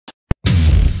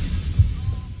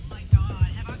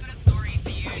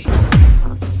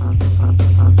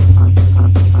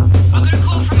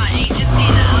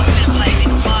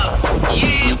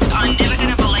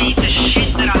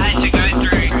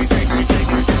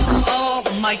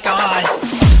my god.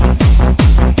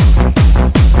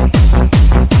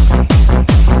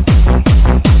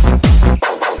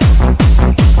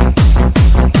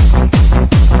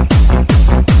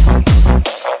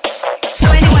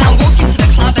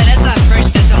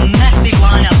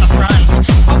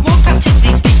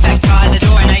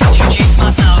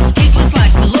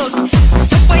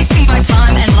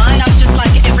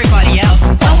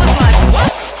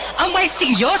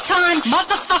 Your time?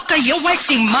 Motherfucker, you're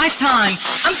wasting my time.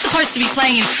 I'm supposed to be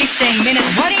playing in 15 minutes.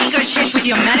 Why don't you go check with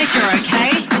your manager,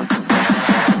 okay?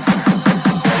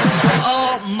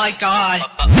 Oh my god.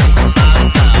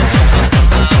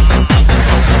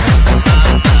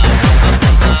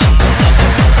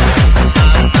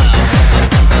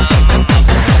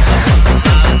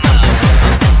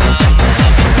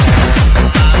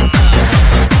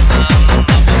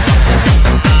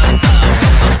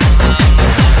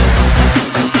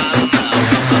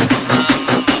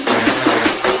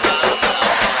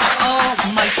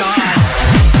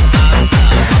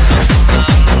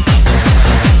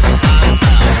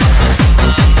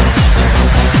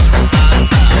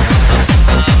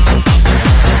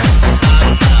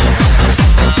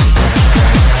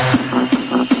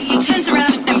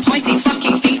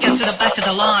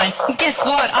 Guess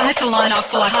what? I had to line up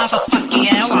for like half a fucking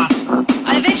hour.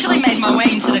 I eventually made my way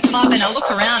into the club and I look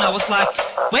around, I was like,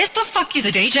 where the fuck is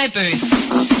a DJ booth?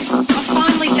 I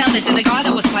finally found it and the guy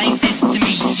that was playing says to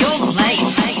me, you're late.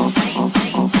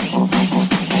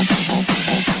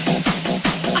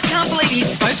 I can't believe he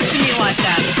spoke to me like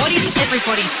that. What is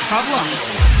everybody's problem?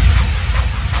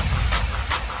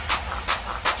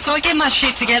 So I get my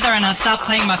shit together and I start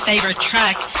playing my favorite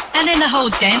track, and then the whole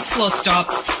dance floor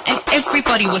stops and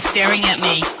everybody was staring at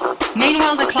me.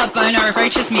 Meanwhile, the club owner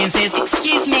approaches me and says,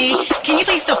 excuse me, can you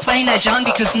please stop playing that junk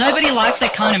because nobody likes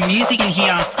that kind of music in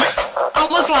here. I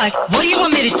was like, what do you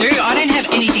want me to do? I don't have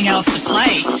anything else to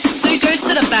play. So he goes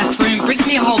to the back room, brings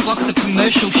me a whole box of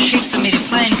commercial shit for me to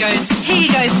play and goes, here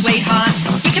you go sweetheart,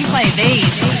 you can play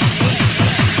these.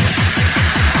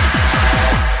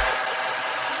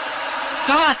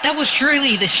 God, that was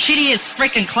truly the shittiest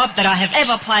freaking club that I have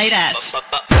ever played at.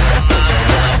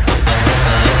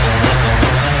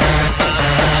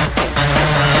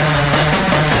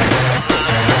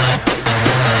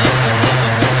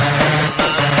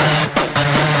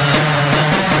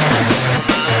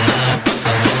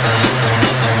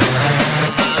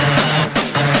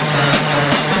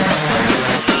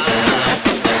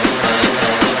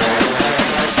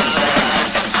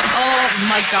 Oh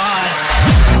my god.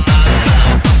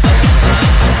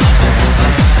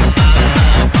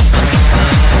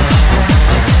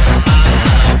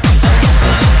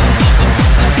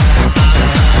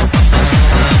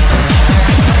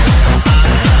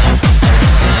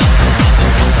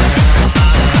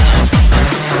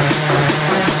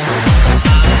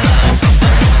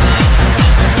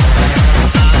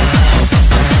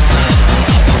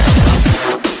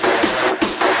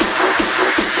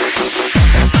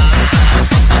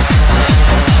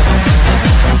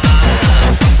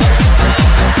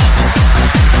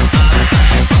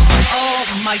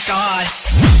 My God.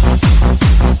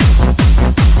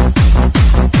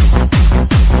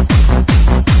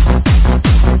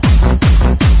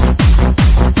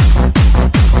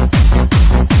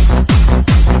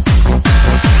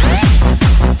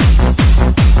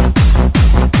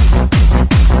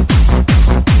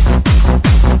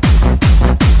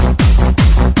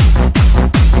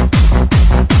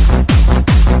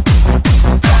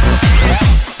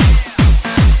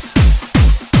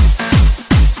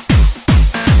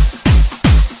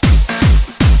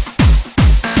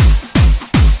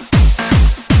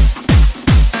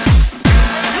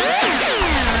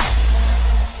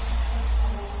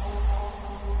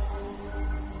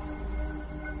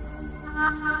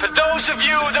 For those of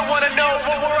you that want to know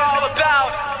what we're all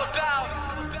about,